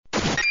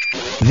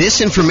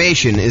This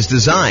information is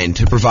designed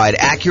to provide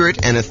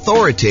accurate and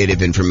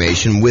authoritative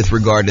information with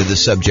regard to the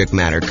subject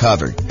matter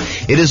covered.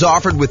 It is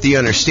offered with the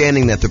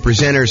understanding that the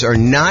presenters are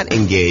not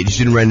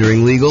engaged in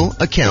rendering legal,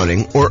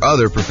 accounting, or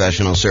other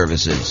professional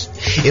services.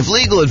 If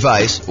legal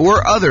advice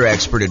or other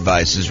expert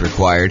advice is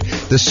required,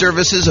 the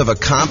services of a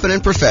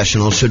competent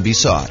professional should be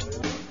sought.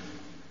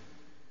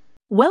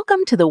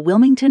 Welcome to the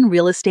Wilmington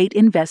Real Estate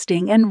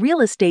Investing and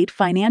Real Estate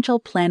Financial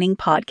Planning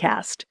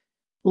Podcast.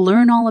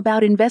 Learn all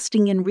about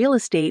investing in real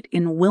estate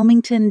in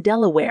Wilmington,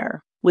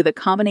 Delaware, with a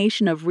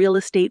combination of real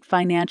estate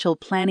financial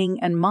planning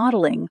and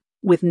modeling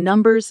with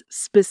numbers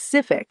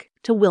specific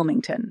to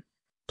Wilmington,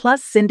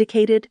 plus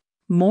syndicated,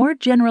 more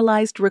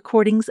generalized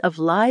recordings of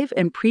live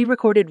and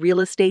pre-recorded real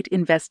estate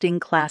investing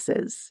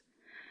classes.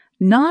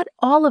 Not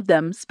all of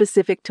them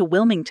specific to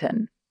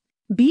Wilmington.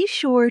 Be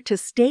sure to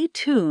stay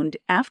tuned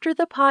after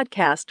the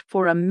podcast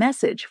for a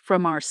message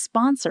from our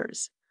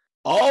sponsors.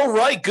 All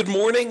right. Good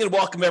morning and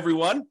welcome,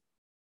 everyone.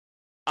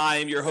 I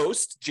am your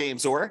host,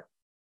 James Orr.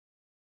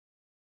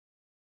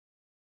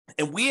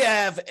 And we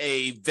have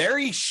a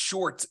very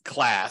short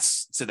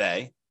class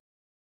today,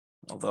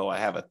 although I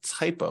have a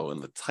typo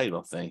in the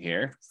title thing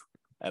here.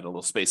 Add a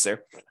little space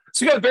there.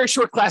 So we got a very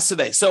short class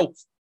today. So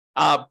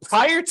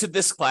prior to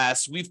this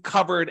class, we've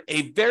covered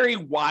a very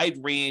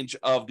wide range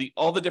of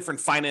all the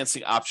different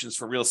financing options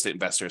for real estate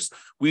investors.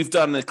 We've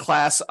done a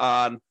class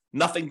on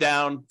nothing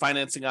down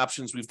financing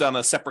options. We've done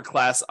a separate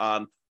class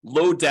on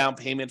low down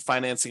payment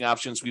financing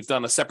options. We've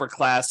done a separate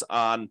class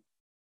on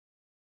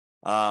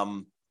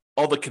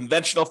all the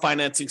conventional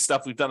financing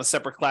stuff. We've done a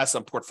separate class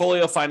on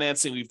portfolio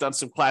financing. We've done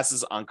some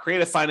classes on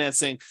creative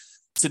financing.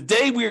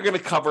 Today, we are going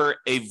to cover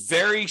a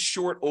very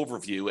short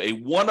overview, a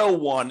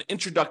 101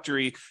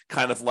 introductory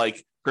kind of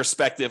like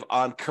perspective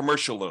on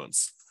commercial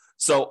loans.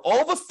 So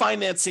all the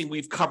financing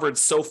we've covered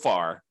so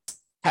far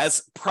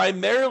has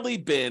primarily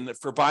been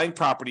for buying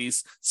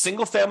properties,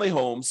 single-family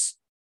homes,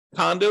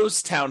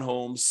 condos,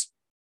 townhomes,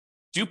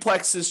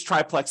 duplexes,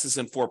 triplexes,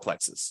 and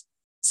fourplexes.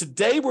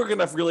 Today, we're going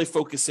to really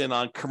focus in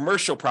on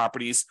commercial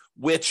properties,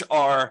 which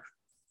are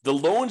the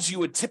loans you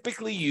would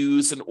typically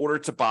use in order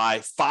to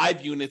buy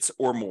 5 units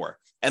or more.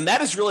 And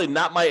that is really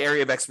not my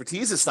area of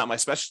expertise. It's not my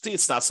specialty.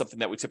 It's not something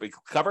that we typically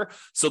cover.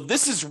 So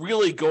this is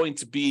really going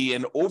to be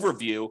an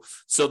overview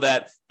so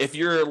that if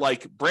you're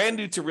like brand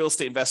new to real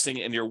estate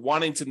investing and you're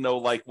wanting to know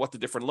like what the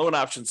different loan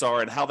options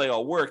are and how they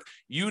all work,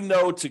 you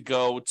know to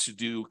go to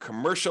do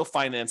commercial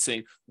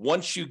financing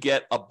once you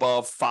get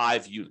above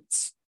 5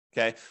 units.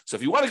 Okay, so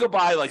if you want to go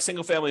buy like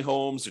single-family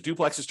homes or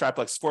duplexes,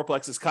 triplexes,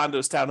 fourplexes,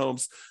 condos,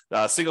 townhomes,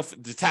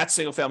 detached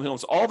single-family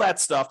homes, all that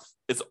stuff,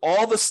 it's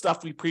all the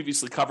stuff we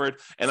previously covered.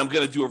 And I'm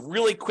going to do a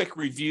really quick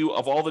review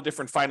of all the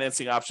different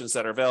financing options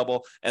that are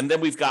available. And then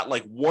we've got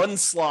like one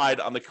slide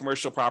on the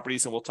commercial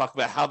properties, and we'll talk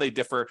about how they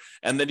differ.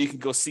 And then you can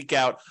go seek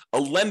out a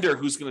lender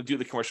who's going to do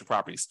the commercial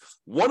properties.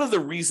 One of the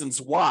reasons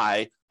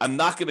why I'm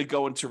not going to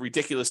go into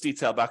ridiculous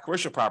detail about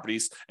commercial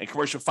properties and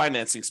commercial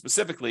financing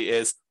specifically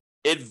is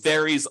it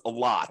varies a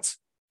lot.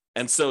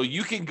 And so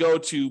you can go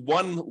to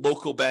one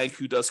local bank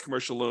who does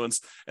commercial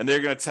loans, and they're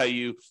going to tell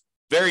you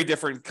very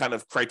different kind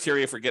of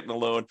criteria for getting a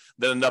loan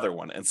than another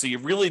one. And so you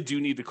really do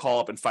need to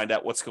call up and find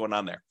out what's going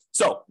on there.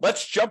 So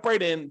let's jump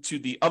right into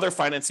the other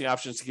financing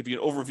options to give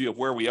you an overview of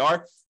where we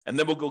are, and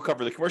then we'll go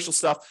cover the commercial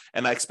stuff.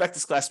 And I expect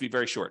this class to be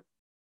very short.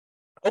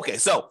 Okay,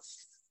 so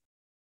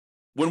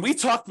when we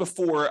talked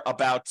before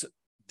about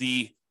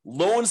the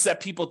loans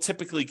that people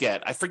typically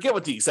get, I forget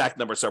what the exact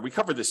numbers are. We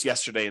covered this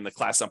yesterday in the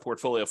class on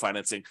portfolio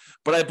financing,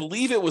 but I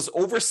believe it was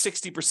over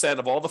 60%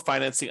 of all the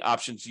financing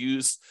options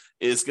used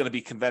is going to be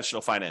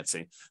conventional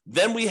financing.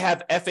 Then we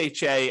have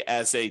FHA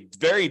as a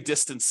very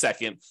distant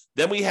second.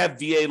 Then we have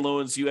VA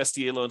loans,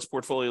 USDA loans,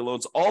 portfolio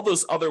loans, all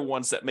those other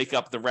ones that make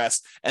up the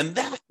rest. And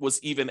that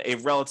was even a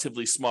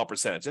relatively small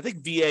percentage. I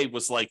think VA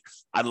was like,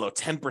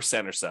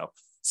 10% or so.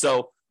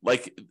 So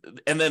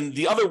and then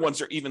the other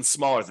ones are even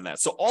smaller than that.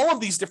 So all of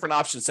these different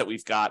options that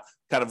we've got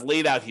kind of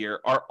laid out here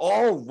are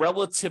all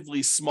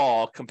relatively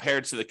small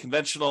compared to the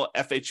conventional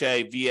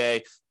FHA,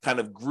 VA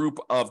kind of group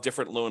of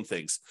different loan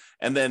things.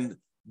 And then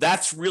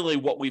that's really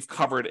what we've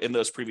covered in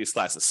those previous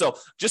classes. So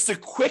just a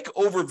quick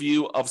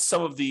overview of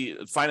some of the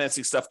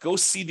financing stuff. Go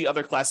see the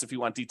other class if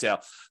you want detail.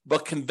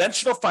 But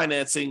conventional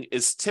financing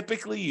is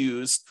typically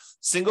used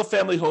single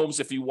family homes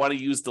if you want to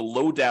use the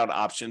low down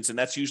options. And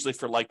that's usually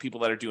for like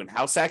people that are doing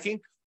house hacking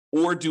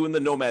or doing the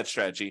nomad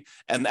strategy.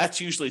 And that's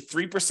usually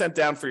 3%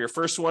 down for your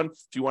first one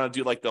if you want to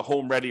do like the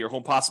home ready or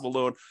home possible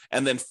loan,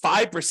 and then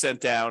 5%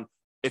 down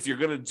if you're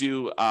going to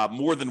do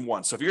more than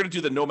one. So if you're going to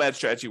do the nomad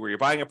strategy where you're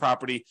buying a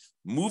property,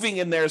 moving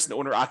in there as an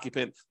owner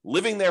occupant,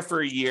 living there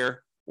for a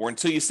year, or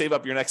until you save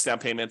up your next down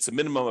payment, it's a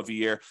minimum of a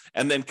year,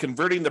 and then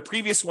converting the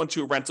previous one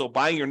to a rental,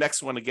 buying your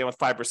next one again with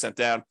 5%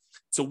 down.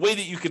 It's a way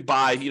that you could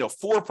buy,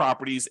 4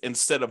 properties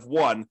instead of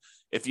one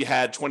if you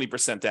had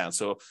 20% down.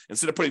 So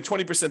instead of putting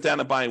 20% down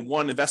and buying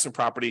one investment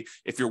property,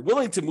 if you're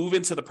willing to move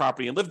into the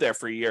property and live there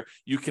for a year,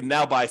 you can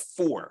now buy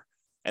 4.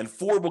 And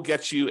 4 will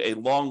get you a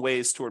long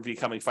ways toward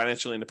becoming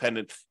financially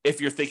independent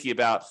if you're thinking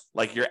about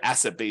like your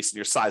asset base and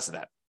your size of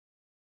that.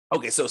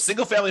 Okay, so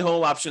single family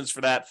home options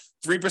for that,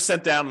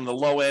 3% down on the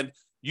low end,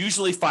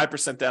 usually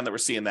 5% down that we're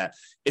seeing that.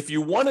 If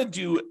you want to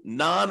do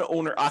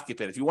non-owner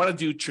occupant, if you want to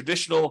do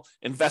traditional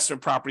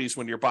investment properties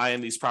when you're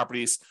buying these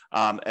properties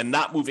and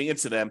not moving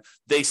into them,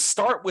 they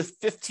start with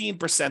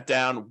 15%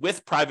 down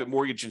with private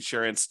mortgage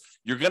insurance.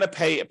 You're going to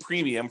pay a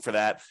premium for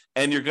that,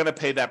 and you're going to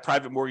pay that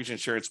private mortgage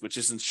insurance, which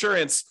is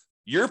insurance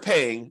you're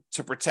paying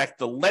to protect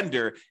the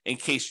lender in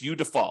case you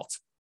default.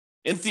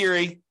 In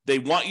theory, they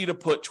want you to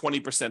put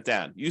 20%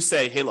 down. You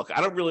say, hey, look,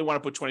 I don't really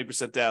want to put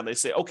 20% down. They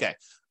say, okay,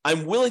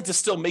 I'm willing to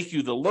still make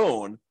you the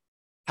loan.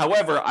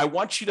 However, I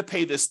want you to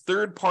pay this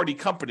third-party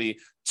company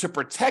to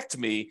protect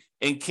me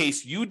in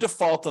case you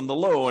default on the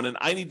loan and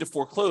I need to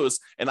foreclose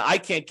and I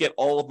can't get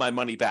all of my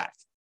money back.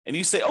 And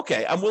you say,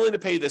 okay, I'm willing to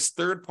pay this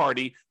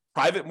third-party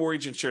private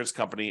mortgage insurance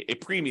company a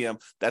premium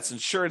that's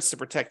insurance to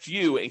protect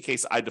you in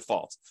case I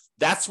default.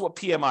 That's what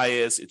PMI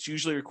is. It's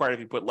usually required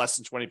if you put less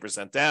than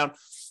 20% down.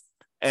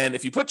 And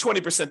if you put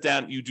 20%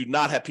 down, you do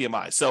not have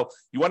PMI. So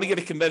you want to get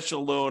a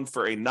conventional loan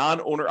for a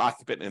non-owner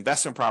occupant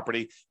investment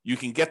property. You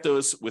can get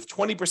those with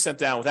 20%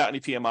 down without any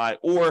PMI,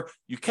 or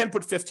you can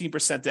put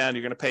 15% down.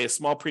 You're going to pay a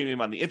small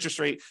premium on the interest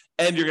rate,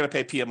 and you're going to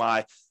pay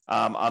PMI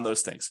on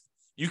those things.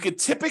 You could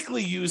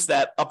typically use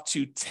that up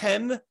to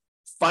 10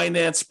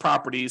 finance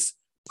properties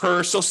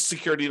per Social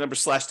Security number /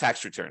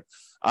 tax return.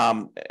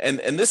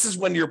 And this is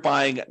when you're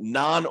buying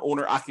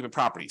non-owner occupant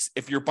properties.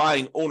 If you're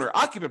buying owner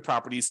occupant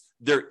properties,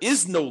 there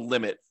is no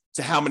limit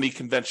to how many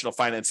conventional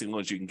financing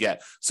loans you can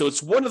get. So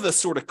it's one of the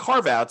sort of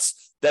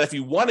carve-outs that if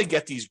you want to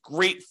get these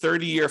great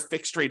 30-year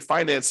fixed rate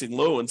financing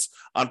loans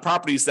on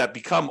properties that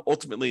become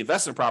ultimately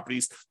investment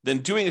properties, then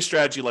doing a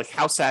strategy like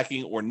house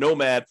hacking or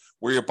Nomad,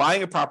 where you're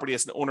buying a property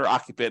as an owner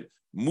occupant,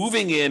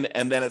 moving in,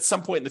 and then at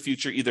some point in the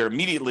future, either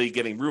immediately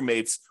getting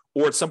roommates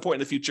or at some point in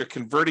the future,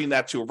 converting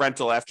that to a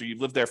rental after you've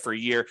lived there for a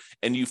year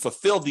and you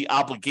fulfill the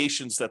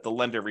obligations that the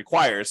lender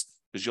requires,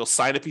 because you'll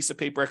sign a piece of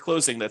paper at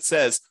closing that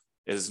says,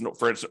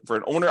 for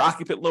an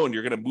owner-occupant loan,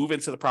 you're going to move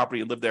into the property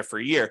and live there for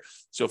a year.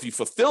 So if you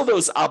fulfill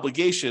those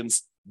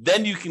obligations,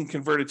 then you can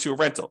convert it to a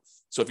rental.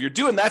 So if you're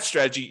doing that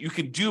strategy, you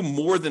can do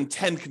more than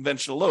 10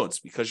 conventional loans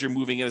because you're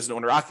moving in as an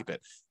owner-occupant.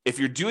 If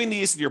you're doing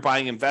these and you're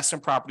buying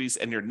investment properties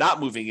and you're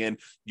not moving in,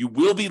 you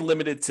will be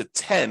limited to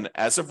 10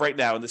 as of right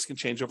now, and this can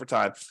change over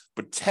time,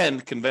 but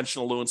 10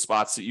 conventional loan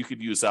spots that you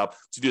could use up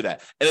to do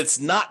that. And it's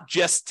not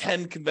just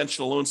 10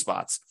 conventional loan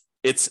spots.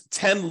 It's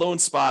 10 loan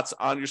spots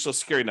on your Social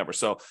Security number.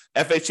 So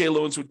FHA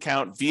loans would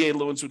count, VA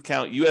loans would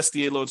count,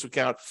 USDA loans would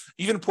count,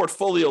 even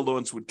portfolio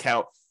loans would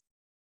count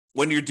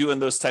when you're doing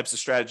those types of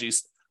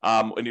strategies,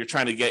 when you're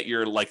trying to get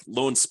your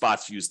loan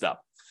spots used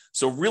up.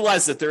 So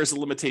realize that there is a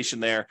limitation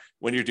there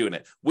when you're doing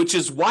it, which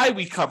is why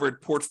we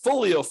covered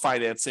portfolio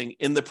financing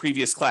in the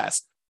previous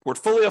class.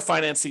 Portfolio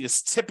financing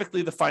is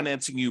typically the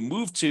financing you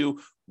move to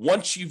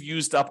once you've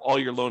used up all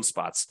your loan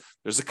spots.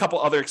 There's a couple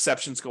other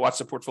exceptions. Go watch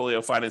the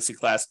portfolio financing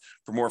class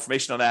for more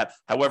information on that.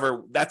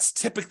 However, that's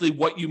typically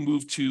what you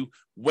move to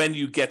when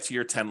you get to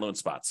your 10 loan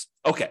spots.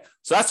 Okay,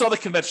 so that's all the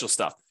conventional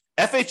stuff.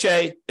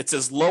 FHA, it's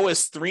as low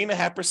as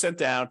 3.5%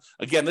 down.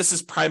 Again, this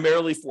is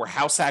primarily for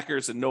house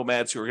hackers and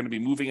nomads who are going to be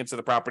moving into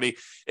the property.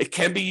 It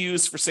can be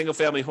used for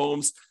single-family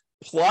homes,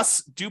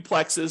 plus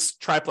duplexes,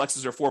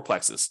 triplexes, or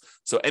fourplexes.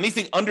 So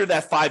anything under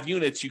that 5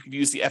 units, you can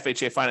use the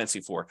FHA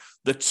financing for.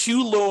 The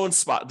two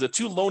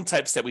loan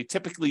types that we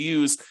typically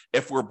use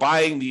if we're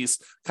buying these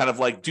kind of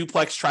like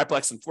duplex,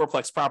 triplex, and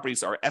fourplex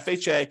properties are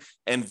FHA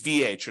and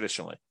VA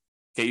traditionally.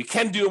 Okay, you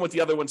can do them with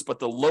the other ones, but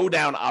the low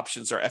down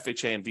options are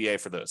FHA and VA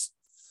for those.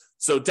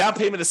 So down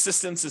payment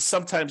assistance is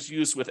sometimes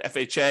used with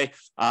FHA,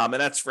 and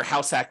that's for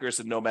house hackers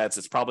and nomads.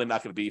 It's probably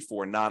not going to be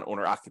for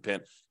non-owner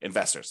occupant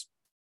investors.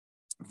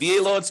 VA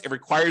loans, it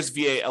requires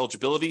VA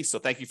eligibility. So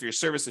thank you for your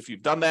service if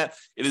you've done that.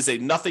 It is a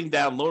nothing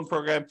down loan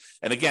program.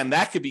 And again,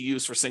 that could be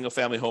used for single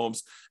family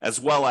homes as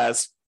well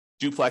as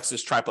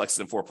duplexes, triplexes,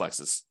 and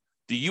fourplexes.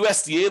 The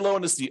USDA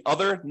loan is the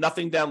other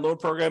nothing down loan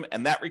program,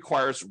 and that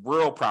requires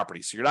rural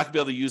property. So you're not going to be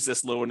able to use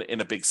this loan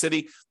in a big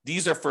city.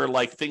 These are for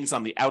like things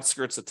on the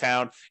outskirts of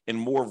town in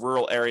more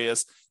rural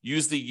areas.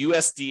 Use the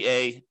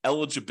USDA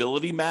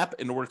eligibility map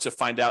in order to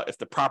find out if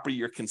the property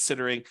you're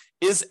considering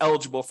is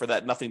eligible for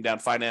that nothing down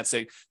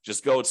financing.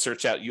 Just go and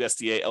search out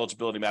USDA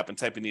eligibility map and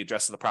type in the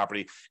address of the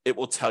property. It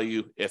will tell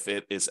you if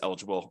it is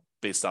eligible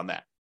based on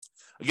that.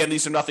 Again,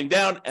 these are nothing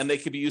down, and they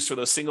can be used for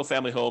those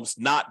single-family homes,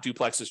 not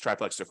duplexes,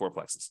 triplexes, or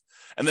fourplexes.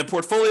 And then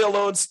portfolio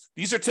loans,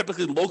 these are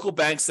typically local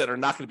banks that are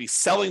not going to be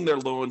selling their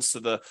loans to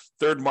the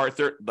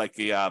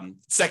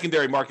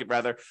secondary market,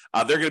 rather.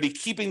 They're going to be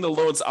keeping the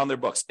loans on their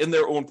books in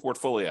their own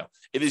portfolio.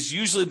 It is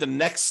usually the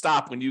next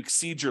stop when you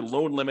exceed your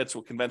loan limits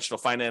with conventional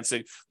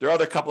financing. There are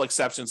other couple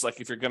exceptions, like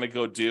if you're going to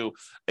go do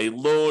a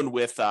loan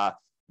with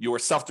your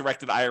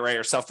self-directed IRA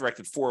or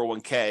self-directed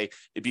 401k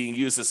being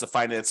used as a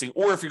financing,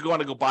 or if you're going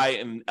to go buy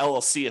an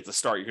LLC at the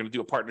start, you're going to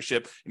do a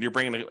partnership and you're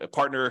bringing a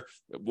partner,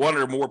 one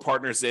or more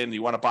partners in,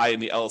 you want to buy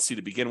in the LLC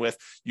to begin with,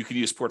 you can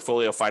use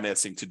portfolio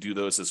financing to do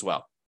those as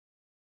well.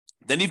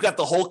 Then you've got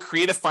the whole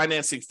creative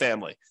financing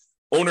family,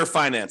 owner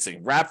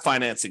financing, wrap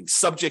financing,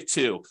 subject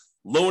to.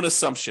 loan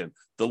assumption,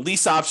 the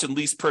lease option,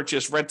 lease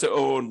purchase, rent to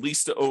own,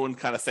 lease to own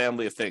kind of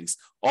family of things,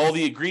 all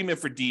the agreement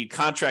for deed,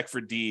 contract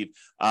for deed,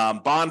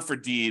 bond for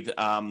deed,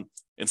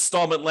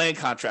 installment land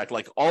contract,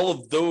 like all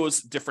of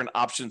those different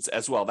options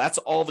as well. That's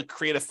all the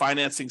creative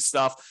financing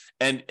stuff.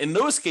 And in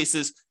those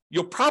cases,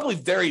 you'll probably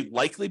very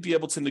likely be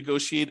able to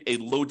negotiate a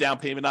low down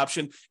payment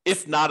option,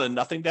 if not a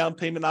nothing down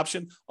payment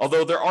option,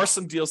 although there are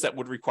some deals that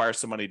would require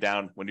some money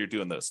down when you're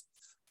doing those.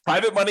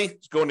 Private money,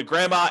 going to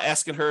grandma,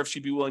 asking her if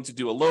she'd be willing to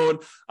do a loan.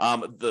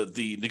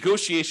 The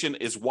negotiation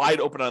is wide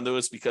open on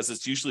those because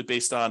it's usually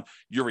based on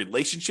your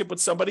relationship with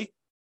somebody.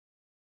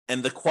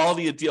 And the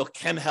quality of deal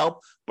can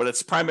help, but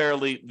it's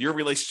primarily your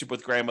relationship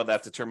with grandma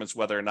that determines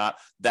whether or not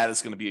that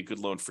is going to be a good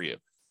loan for you.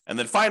 And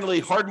then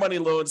finally, hard money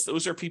loans.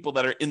 Those are people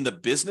that are in the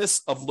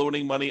business of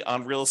loaning money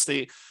on real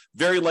estate,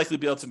 very likely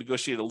be able to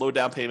negotiate a low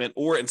down payment,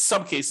 or in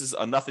some cases,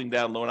 a nothing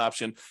down loan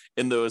option.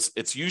 In those,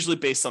 it's usually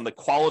based on the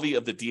quality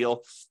of the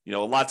deal. A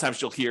lot of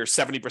times you'll hear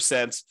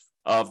 70%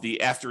 of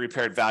the after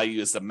repaired value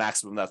is the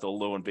maximum that they'll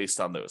loan based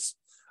on those.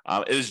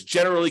 It is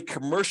generally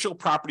commercial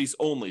properties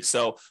only.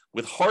 So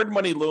with hard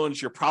money loans,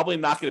 you're probably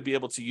not going to be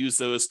able to use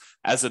those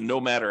as a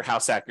nomad or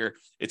house hacker.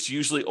 It's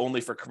usually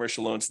only for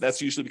commercial loans.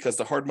 That's usually because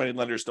the hard money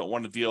lenders don't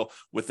want to deal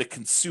with the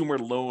consumer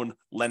loan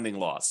lending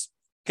laws.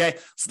 Okay,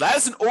 so that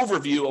is an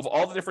overview of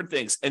all the different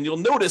things. And you'll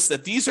notice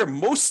that these are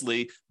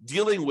mostly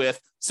dealing with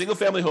single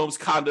family homes,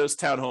 condos,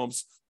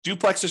 townhomes,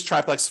 duplexes,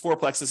 triplexes,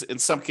 fourplexes in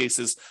some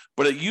cases,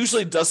 but it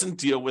usually doesn't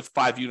deal with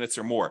 5 units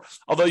or more.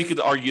 Although you could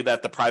argue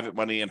that the private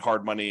money and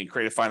hard money and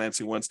creative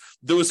financing ones,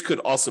 those could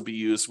also be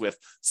used with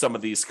some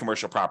of these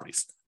commercial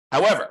properties.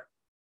 However,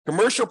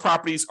 commercial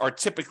properties are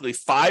typically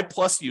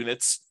 5+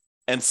 units,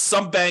 and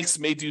some banks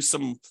may do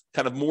some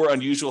kind of more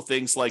unusual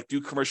things like do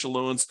commercial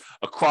loans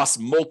across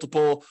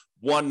multiple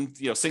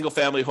single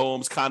family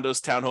homes, condos,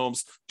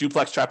 townhomes,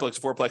 duplex, triplex,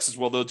 fourplexes.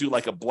 Well, they'll do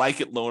like a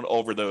blanket loan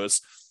over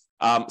those.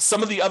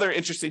 Some of the other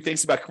interesting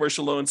things about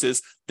commercial loans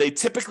is they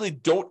typically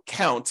don't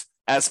count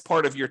as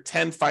part of your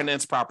 10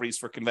 finance properties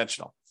for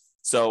conventional.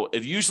 So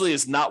it usually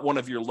is not one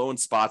of your loan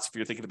spots if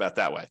you're thinking about it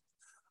that way.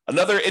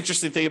 Another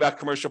interesting thing about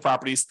commercial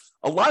properties,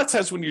 a lot of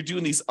times when you're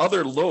doing these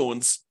other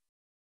loans,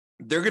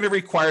 they're going to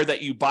require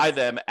that you buy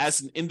them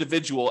as an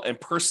individual and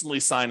personally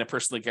sign and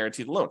personally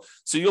guarantee the loan.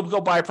 So you'll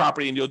go buy a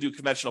property and you'll do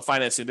conventional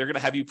financing. They're going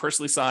to have you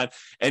personally sign,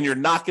 and you're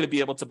not going to be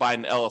able to buy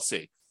an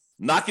LLC.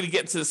 Not going to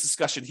get into this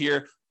discussion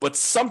here, but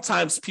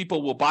sometimes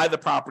people will buy the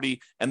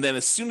property, and then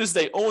as soon as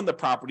they own the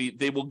property,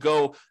 they will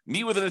go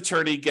meet with an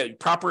attorney, get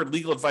proper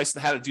legal advice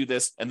on how to do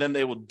this, and then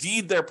they will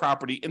deed their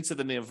property into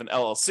the name of an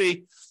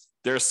LLC.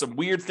 There's some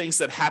weird things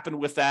that happen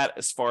with that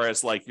as far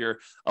as like your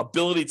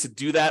ability to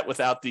do that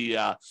without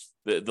the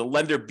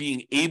lender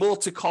being able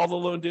to call the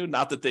loan due.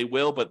 Not that they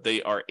will, but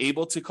they are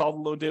able to call the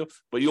loan due.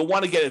 But you'll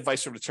want to get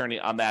advice from an attorney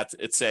on that.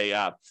 It's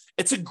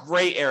a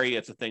gray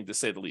area to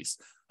say the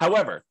least.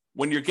 However,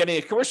 when you're getting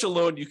a commercial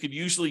loan, you could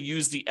usually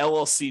use the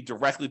LLC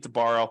directly to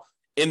borrow.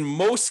 In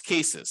most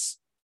cases,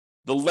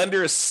 the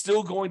lender is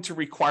still going to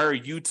require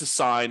you to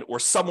sign or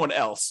someone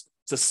else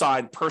to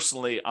sign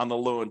personally on the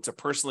loan to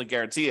personally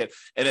guarantee it.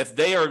 And if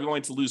they are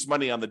going to lose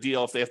money on the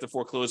deal, if they have to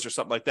foreclose or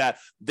something like that,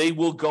 they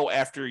will go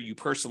after you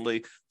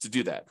personally to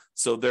do that.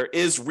 So there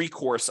is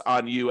recourse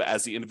on you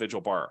as the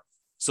individual borrower.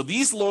 So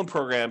these loan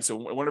programs, and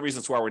one of the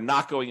reasons why we're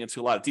not going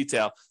into a lot of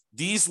detail,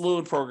 these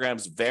loan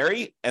programs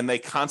vary and they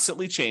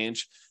constantly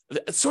change.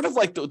 It's sort of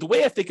like the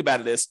way I think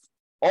about it is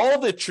all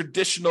the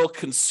traditional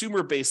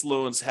consumer-based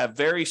loans have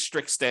very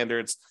strict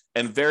standards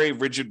and very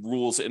rigid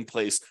rules in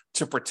place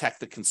to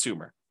protect the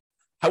consumer.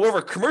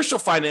 However, commercial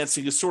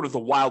financing is sort of the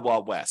wild,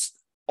 wild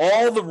west.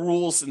 All the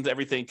rules and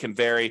everything can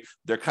vary.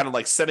 They're kind of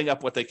like setting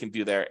up what they can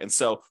do there. And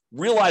so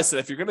realize that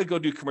if you're going to go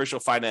do commercial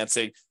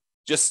financing,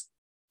 just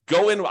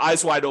go in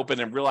eyes wide open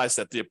and realize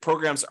that the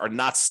programs are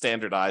not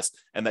standardized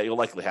and that you'll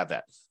likely have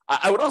that.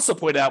 I would also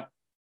point out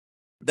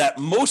that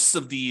most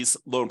of these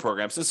loan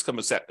programs, there's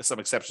some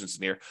exceptions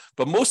in here,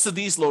 but most of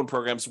these loan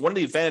programs, one of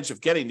the advantages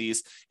of getting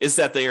these is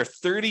that they are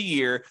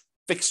 30-year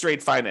fixed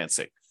rate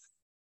financing.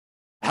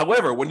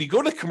 However, when you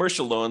go to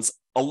commercial loans,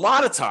 a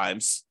lot of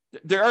times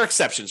there are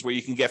exceptions where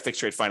you can get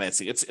fixed rate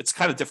financing. It's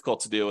kind of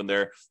difficult to do, and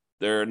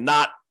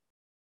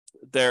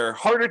they're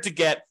harder to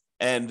get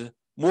and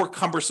more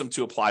cumbersome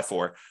to apply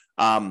for.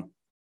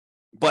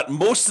 But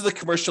most of the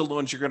commercial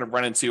loans you're going to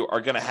run into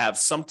are going to have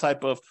some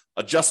type of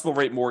adjustable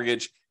rate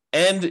mortgage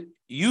and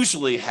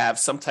usually have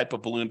some type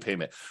of balloon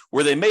payment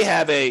where they may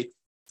have a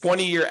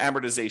 20-year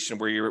amortization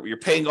where you're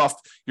paying off,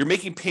 you're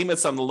making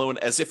payments on the loan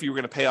as if you were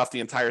going to pay off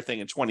the entire thing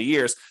in 20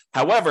 years.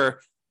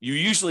 However, you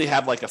usually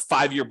have like a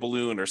 5-year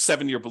balloon or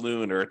 7-year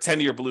balloon or a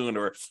 10-year balloon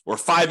or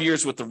 5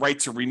 years with the right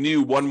to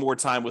renew one more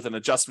time with an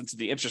adjustment to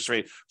the interest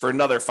rate for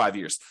another 5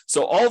 years.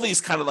 So all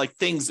these kind of like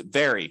things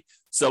vary.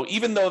 So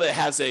even though that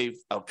has a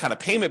kind of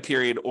payment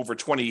period over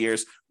 20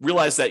 years,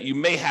 realize that you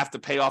may have to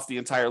pay off the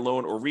entire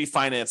loan or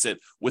refinance it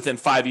within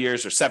 5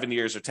 years or 7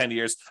 years or 10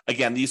 years.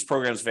 Again, these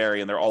programs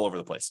vary and they're all over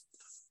the place.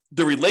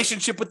 The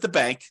relationship with the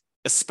bank,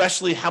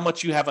 especially how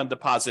much you have on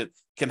deposit,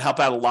 can help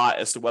out a lot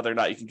as to whether or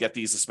not you can get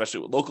these,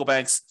 especially with local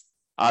banks.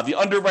 The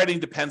underwriting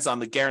depends on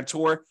the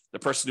guarantor, the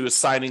person who is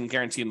signing and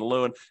guaranteeing the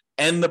loan,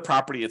 and the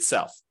property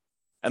itself.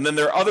 And then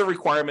there are other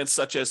requirements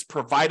such as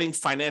providing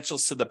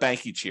financials to the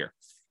bank each year.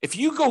 If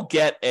you go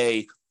get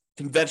a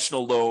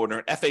conventional loan or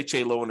an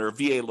FHA loan or a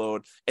VA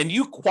loan and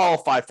you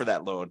qualify for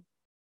that loan,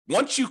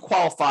 once you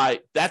qualify,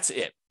 that's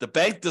it. The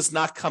bank does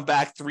not come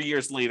back 3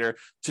 years later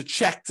to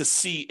check to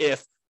see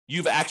if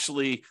you've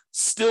actually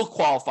still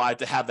qualified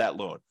to have that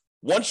loan.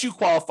 Once you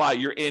qualify,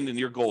 you're in and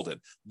you're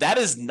golden. That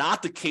is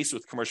not the case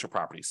with commercial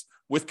properties.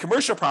 With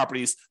commercial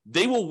properties,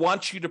 they will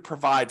want you to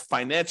provide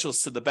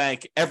financials to the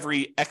bank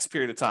every X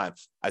period of time.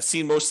 I've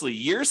seen mostly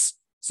years.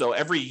 So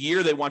every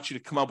year they want you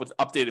to come up with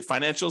updated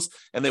financials,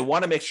 and they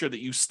want to make sure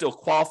that you still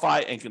qualify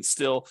and can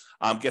still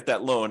get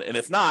that loan. And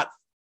if not,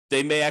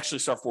 they may actually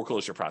start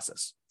foreclosure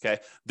process.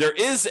 Okay. There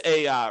is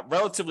a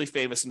relatively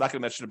famous, I'm not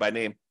going to mention it by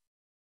name,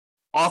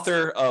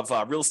 author of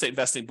real estate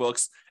investing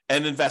books,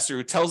 an investor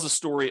who tells the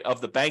story of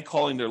the bank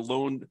calling their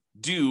loan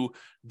due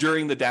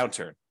during the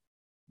downturn.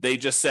 They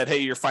just said, hey,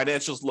 your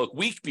financials look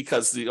weak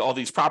because all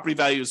these property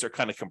values are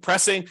kind of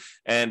compressing.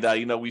 And,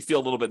 we feel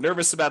a little bit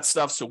nervous about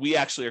stuff. So we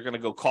actually are going to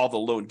go call the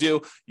loan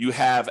due. You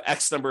have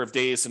X number of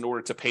days in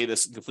order to pay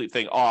this complete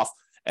thing off.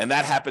 And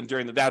that happened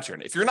during the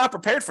downturn. If you're not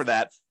prepared for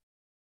that,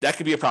 that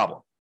could be a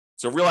problem.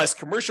 So realize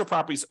commercial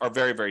properties are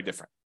very, very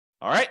different.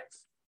 All right.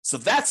 So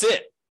that's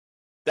it.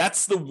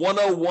 That's the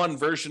 101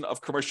 version of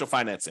commercial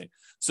financing.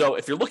 So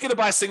if you're looking to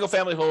buy single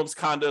family homes,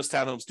 condos,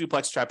 townhomes,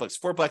 duplex, triplex,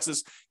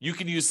 fourplexes, you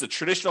can use the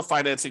traditional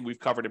financing we've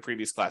covered in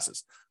previous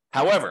classes.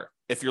 However,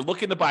 if you're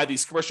looking to buy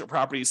these commercial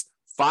properties,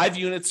 5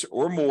 units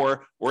or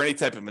more, or any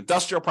type of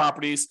industrial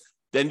properties,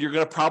 then you're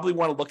going to probably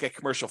want to look at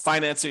commercial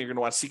financing. You're going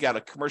to want to seek out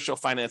a commercial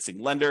financing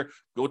lender.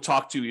 Go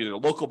talk to either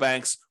local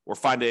banks or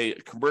find a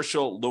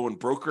commercial loan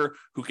broker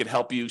who can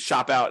help you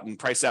shop out and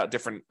price out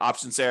different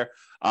options there.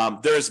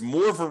 There's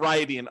more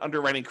variety in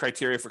underwriting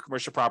criteria for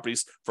commercial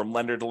properties from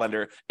lender to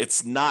lender.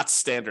 It's not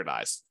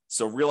standardized.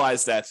 So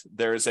realize that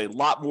there is a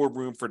lot more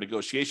room for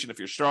negotiation if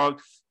you're strong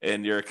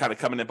and you're kind of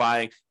coming and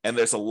buying. And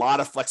there's a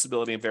lot of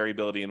flexibility and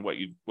variability in what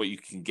you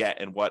can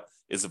get and what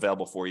is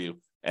available for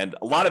you. And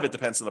a lot of it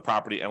depends on the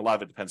property and a lot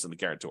of it depends on the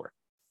guarantor.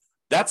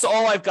 That's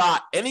all I've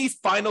got. Any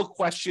final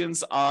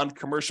questions on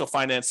commercial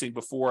financing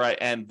before I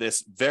end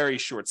this very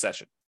short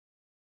session?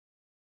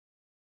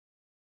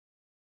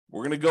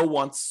 We're going to go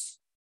once.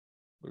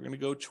 We're going to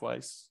go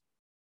twice.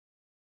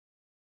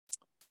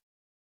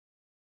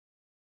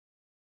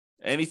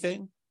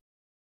 Anything?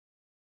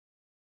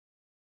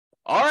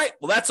 All right.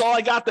 Well, that's all I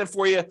got then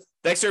for you.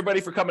 Thanks,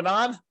 everybody, for coming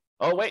on.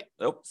 Oh, wait.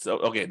 Nope. So,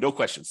 okay. No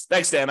questions.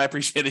 Thanks, Dan. I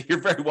appreciate it. You're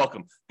very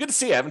welcome. Good to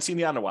see you. I haven't seen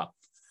you in a while.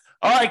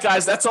 All right,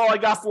 guys. That's all I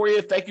got for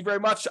you. Thank you very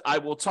much. I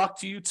will talk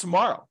to you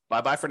tomorrow.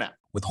 Bye-bye for now.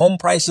 With home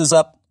prices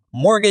up,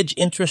 mortgage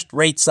interest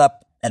rates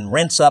up, and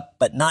rents up,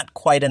 but not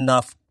quite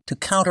enough to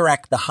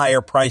counteract the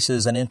higher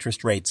prices and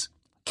interest rates,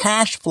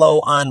 cash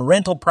flow on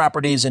rental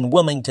properties in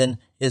Wilmington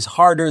is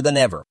harder than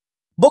ever.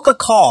 Book a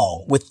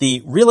call with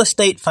the Real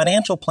Estate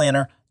Financial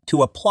Planner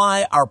to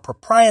apply our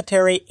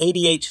proprietary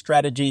 88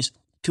 strategies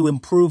to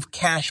improve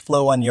cash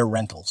flow on your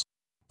rentals.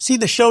 See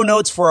the show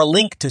notes for a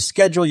link to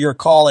schedule your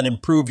call and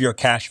improve your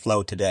cash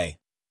flow today.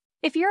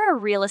 If you're a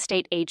real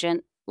estate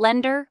agent,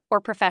 lender, or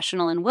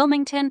professional in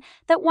Wilmington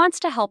that wants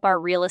to help our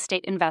real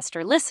estate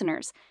investor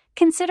listeners,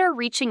 consider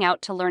reaching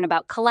out to learn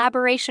about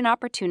collaboration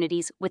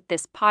opportunities with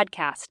this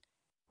podcast.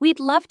 We'd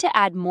love to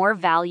add more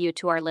value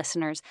to our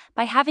listeners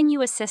by having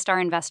you assist our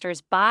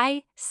investors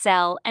buy,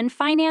 sell, and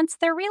finance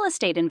their real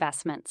estate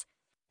investments.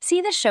 See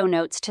the show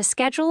notes to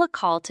schedule a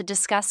call to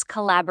discuss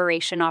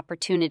collaboration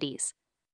opportunities.